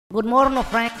Good morning,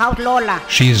 Frank. How's Lola?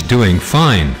 She's doing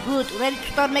fine. Good. Ready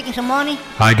to start making some money?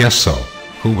 I guess so.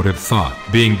 Who would have thought,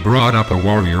 being brought up a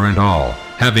warrior and all,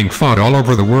 having fought all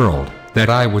over the world, that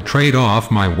I would trade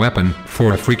off my weapon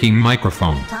for a freaking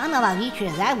microphone? Son of a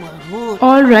bitch, that was rude.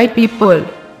 Alright people.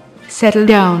 Settle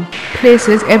down.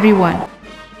 Places everyone.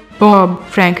 Bob,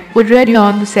 Frank, we're ready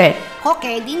on the set.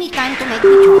 Okay, give me time to make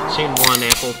me choice. Scene 1,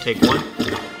 Apple, take 1.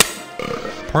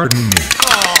 Pardon me.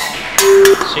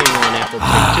 Scene 1, Apple,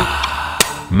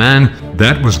 take 2. Man,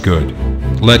 that was good.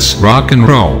 Let's rock and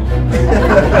roll.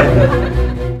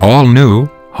 All new,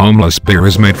 homeless beer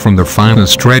is made from the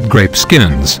finest red grape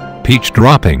skins, peach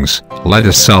droppings,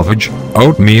 lettuce salvage,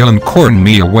 oatmeal and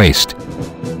cornmeal waste.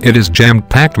 It is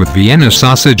jam-packed with Vienna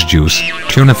sausage juice,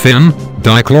 tuna fin,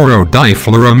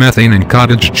 dichlorodifluoromethane and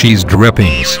cottage cheese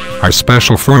drippings. Our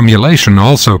special formulation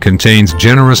also contains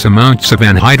generous amounts of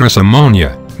anhydrous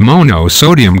ammonia,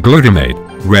 monosodium glutamate,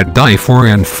 red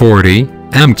di-4N40,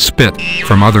 and spit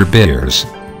from other beers.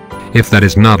 If that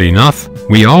is not enough,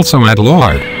 we also add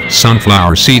lard,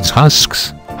 sunflower seeds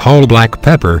husks, whole black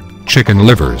pepper, chicken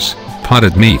livers,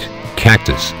 potted meat,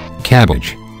 cactus,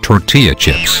 cabbage, tortilla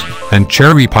chips, and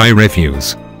cherry pie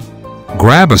refuse.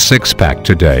 Grab a six-pack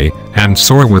today and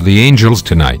soar with the angels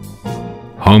tonight.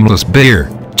 Homeless beer,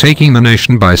 taking the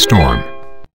nation by storm.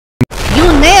 You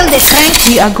nailed it, Frank.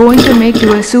 We are going to make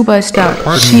you a superstar.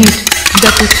 Pardon Sheet.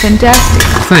 That was fantastic.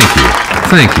 Thank you,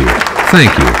 thank you,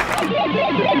 thank you.